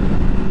up.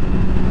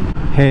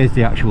 Here's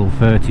the actual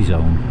 30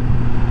 zone.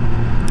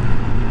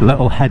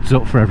 Little heads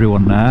up for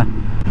everyone there.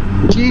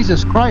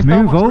 Jesus Christ.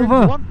 Move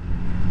over.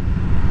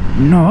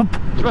 Nope. Do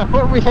you remember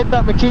when we hit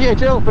that Makita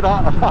Joe for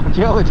that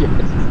archaeologist?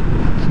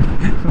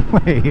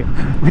 Wait,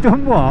 we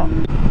done what?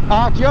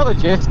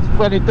 archaeologist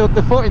when he dug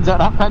the footings at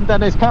that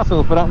Pendennis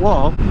castle for that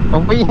wall,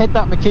 and we hid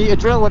that Makita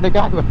drill when the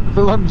guy went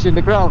for lunch in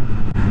the ground.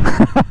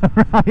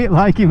 Right,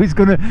 like he was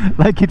gonna,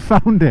 like he'd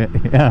found it,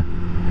 yeah.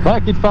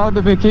 Like he'd found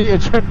the Makita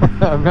drill.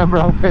 I remember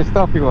how pissed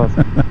off he was.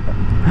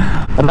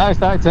 And I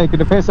started taking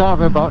the piss out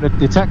of him about the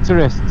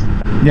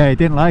detectorists. Yeah, he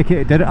didn't like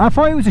it, did it? I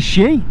thought it was a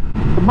she.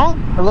 The man,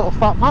 a little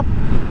fat man.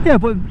 Yeah,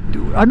 but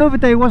another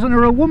day wasn't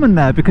there a woman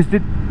there, because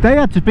they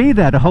had to be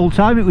there the whole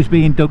time it was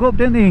being dug up,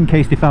 didn't they, in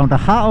case they found a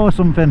hat or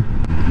something?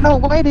 No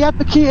way, they had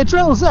Makita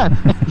drills then.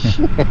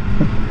 Shit.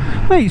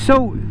 Wait,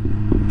 so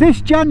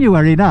this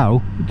January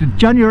now,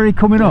 January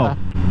coming up,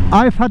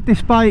 I've had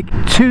this bike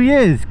 2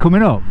 years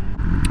coming up.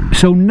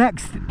 So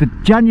next, the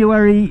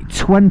January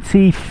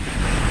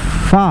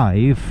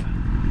 25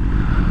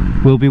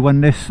 will be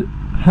when this,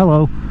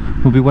 will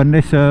be when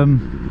this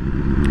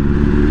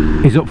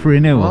is up for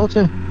renewal. Hello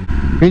to?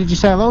 Who did you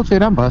say hello to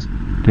then, boss?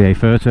 The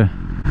A30.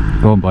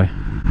 Go on, boy.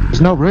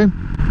 There's no room.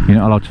 You're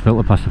not allowed to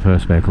filter past the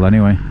first vehicle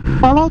anyway.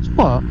 Not allowed to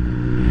what?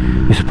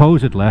 You're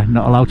supposedly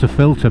not allowed to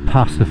filter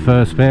past the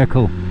first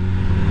vehicle.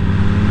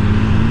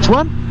 Which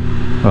one?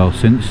 Well,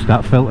 since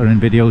that filtering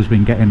video's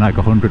been getting like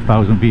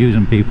 100,000 views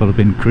and people have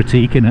been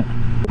critiquing it.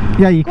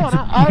 Yeah, you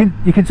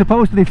can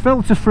supposedly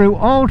filter through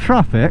all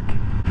traffic,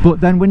 but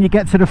then when you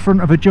get to the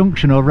front of a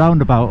junction or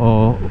roundabout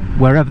or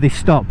wherever they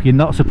stop, you're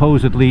not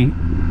supposedly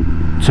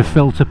to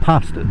filter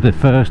past the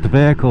first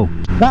vehicle.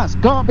 That's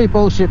got to be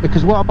bullshit,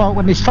 because what about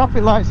when there's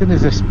traffic lights and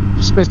there's a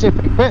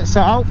specific bit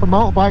set out for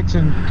motorbikes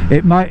and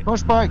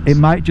push bikes? It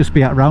might just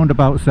be at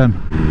roundabouts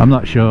then. I'm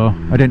not sure.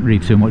 I didn't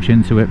read too much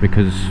into it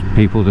because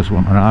people just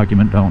want an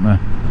argument, don't they?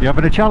 You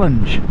having a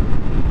challenge?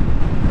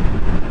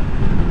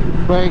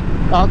 Wait,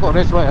 I'll go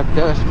this way. I'm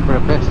thirsty for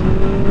a piss.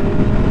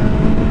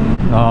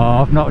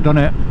 Oh, I've not done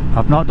it.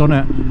 I've not done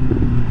it.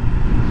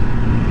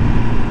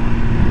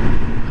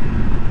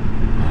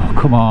 Oh,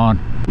 come on.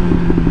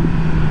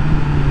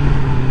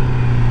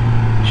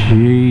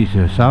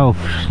 Jesus, how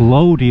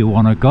slow do you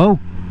want to go?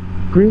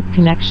 Group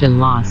connection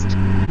lost.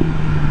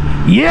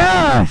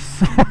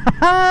 Yes!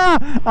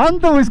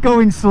 Ando was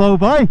going slow,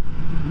 boy.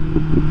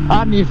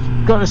 And you've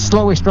got the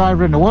slowest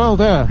driver in the world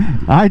there.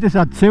 I just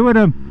had 2 of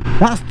them.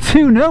 That's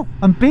 2-0.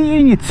 I'm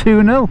beating you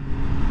 2-0.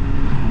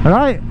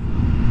 Alright?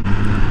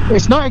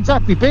 It's not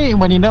exactly beating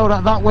when you know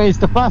that that way is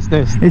the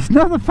fastest. It's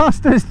not the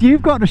fastest.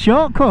 You've got the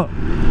shortcut.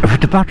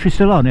 The battery's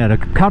still on, yeah, the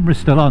camera's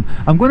still on.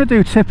 I'm going to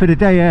do tip of the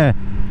day here.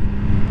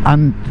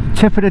 And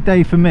tip of the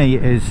day for me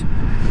is,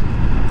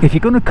 if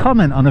you're going to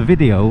comment on a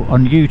video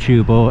on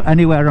YouTube or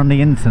anywhere on the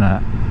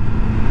internet,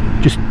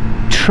 just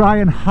try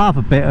and have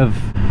a bit of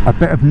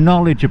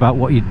knowledge about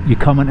what you're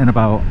commenting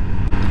about.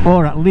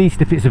 Or at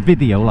least if it's a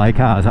video like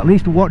ours, at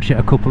least watch it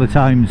a couple of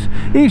times.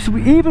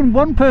 Even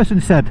one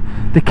person said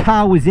the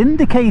car was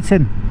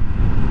indicating,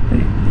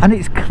 and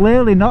it's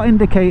clearly not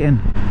indicating.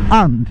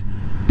 And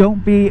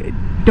don't be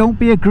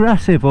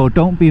aggressive, or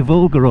don't be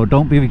vulgar, or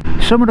don't be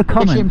some of the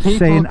comments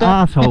saying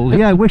arseholes.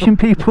 Yeah, wishing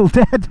people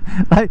dead.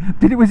 Like,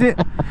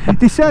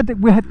 they said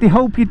they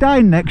hope you die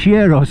next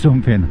year or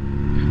something.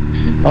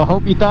 I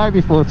hope you die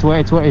before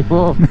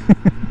 2024.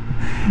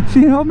 So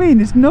you know what I mean?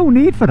 There's no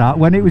need for that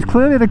when it was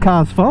clearly the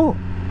car's fault.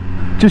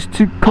 Just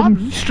to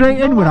come straight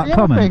in with that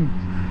comment.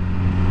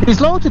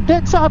 There's loads of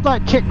dicks that had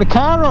like kicked the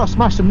car or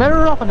smashed the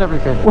mirror off and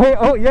everything. Wait,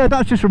 oh yeah,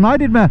 that's just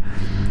reminded me.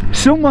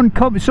 Someone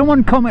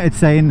commented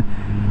saying,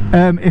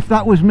 if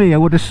that was me, I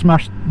would have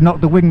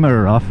knocked the wing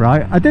mirror off,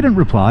 right? I didn't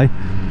reply.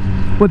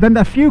 But then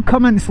a few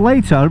comments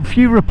later, a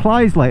few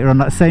replies later on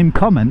that same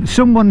comment,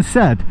 someone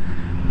said,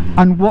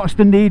 and what's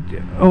the need,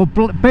 or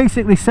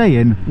basically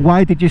saying,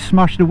 why did you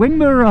smash the wing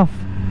mirror off?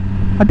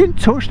 I didn't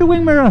touch the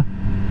wing mirror.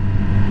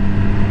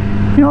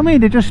 You know what I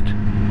mean?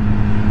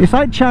 It's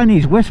like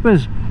Chinese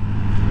whispers.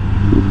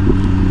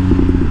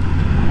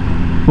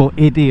 But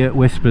idiot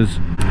whispers.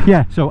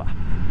 Yeah, so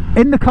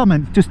in the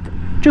comments,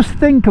 just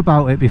think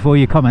about it before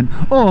you comment,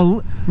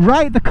 or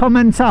write the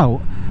comments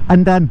out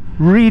and then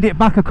read it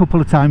back a couple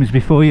of times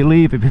before you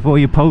leave it, before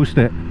you post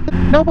it.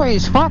 No, but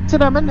it's fact to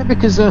them, isn't it?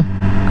 Because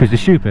they're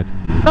stupid.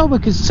 No,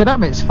 because to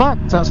them it's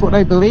fact. That's what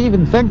they believe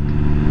and think.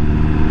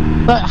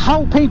 But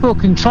how people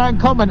can try and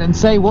comment and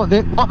say what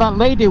that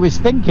lady was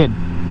thinking.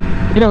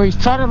 You know, he's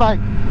trying to like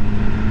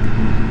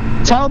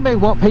tell me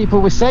what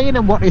people were saying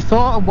and what they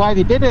thought and why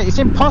they did it. It's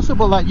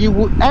impossible that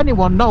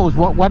anyone knows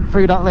what went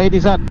through that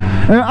lady's head.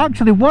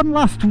 Actually, one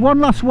last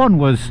one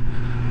was,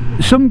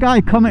 some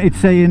guy commented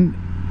saying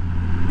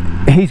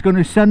he's going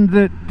to send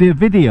the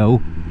video,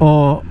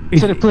 or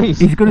to the police.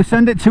 He's going to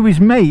send it to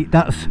his mate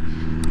that's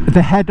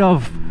the head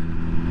of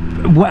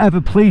whatever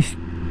police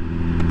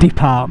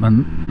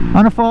department.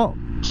 And I thought,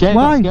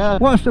 why?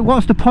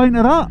 What's the point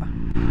of that?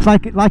 It's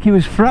like he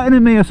was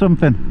threatening me or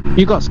something.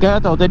 You got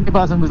scared though, didn't you,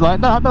 Baz, and was like,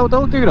 no,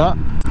 don't do that.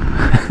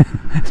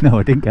 No,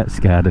 I didn't get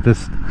scared. I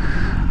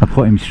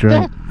put him straight.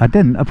 Yeah. I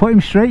didn't. I put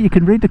him straight. You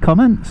can read the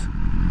comments.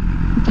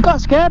 You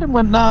got scared and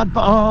went, nah,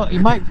 but you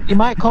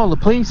might call the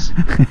police.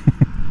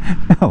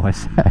 No, I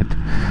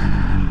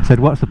said,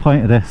 what's the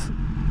point of this?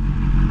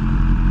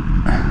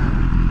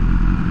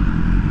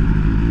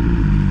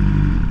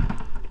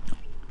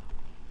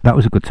 That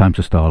was a good time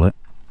to stall it.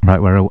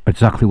 Right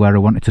exactly where I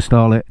wanted to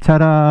stall it.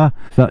 Ta-da!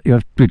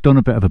 We've done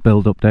a bit of a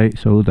build update,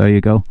 so there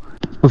you go.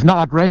 We've not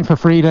had rain for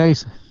 3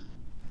 days.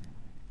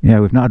 Yeah,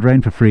 we've not had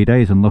rain for 3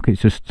 days, and look,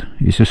 it's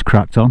just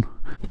cracked on.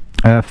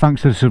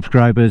 Thanks to the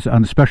subscribers,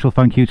 and a special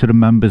thank you to the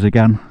members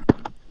again.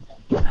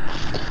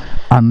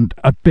 And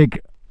a big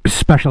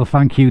special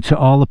thank you to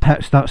all the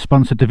pets that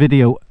sponsored the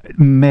video.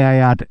 May I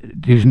add,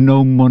 there's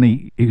no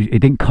money, it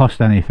didn't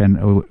cost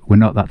anything. We're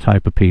not that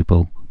type of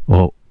people,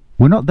 or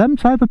we're not them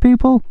type of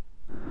people,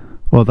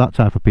 or that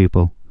type of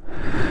people.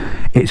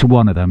 It's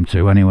one of them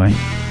two anyway.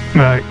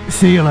 Right,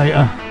 see you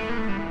later.